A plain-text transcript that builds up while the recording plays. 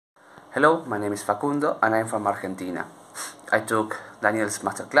Hello, my name is Facundo and I'm from Argentina. I took Daniel's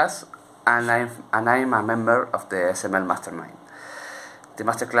masterclass and I'm a member of the SML Mastermind. The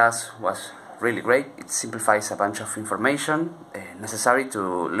masterclass was really great. It simplifies a bunch of information necessary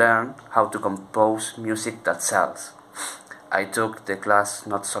to learn how to compose music that sells. I took the class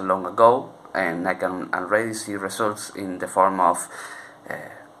not so long ago and I can already see results in the form of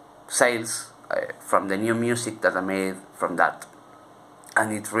sales from the new music that I made from that,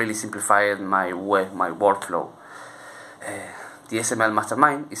 and it really simplified my workflow. The SML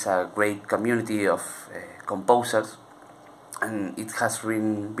Mastermind is a great community of composers, and it has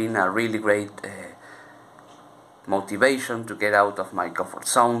been a really great motivation to get out of my comfort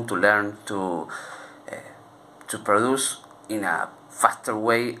zone, to learn to produce in a faster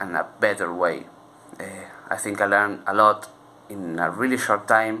way and a better way. I think I learned a lot in a really short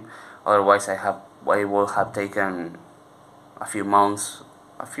time. Otherwise I would have taken a few months,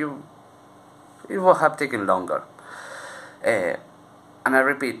 it would have taken longer. And I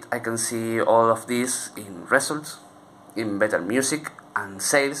repeat, I can see all of this in results, in better music and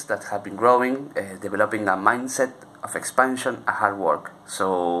sales that have been growing, developing a mindset of expansion and hard work.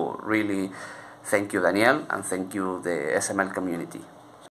 So really, thank you Daniel, and thank you the SML community.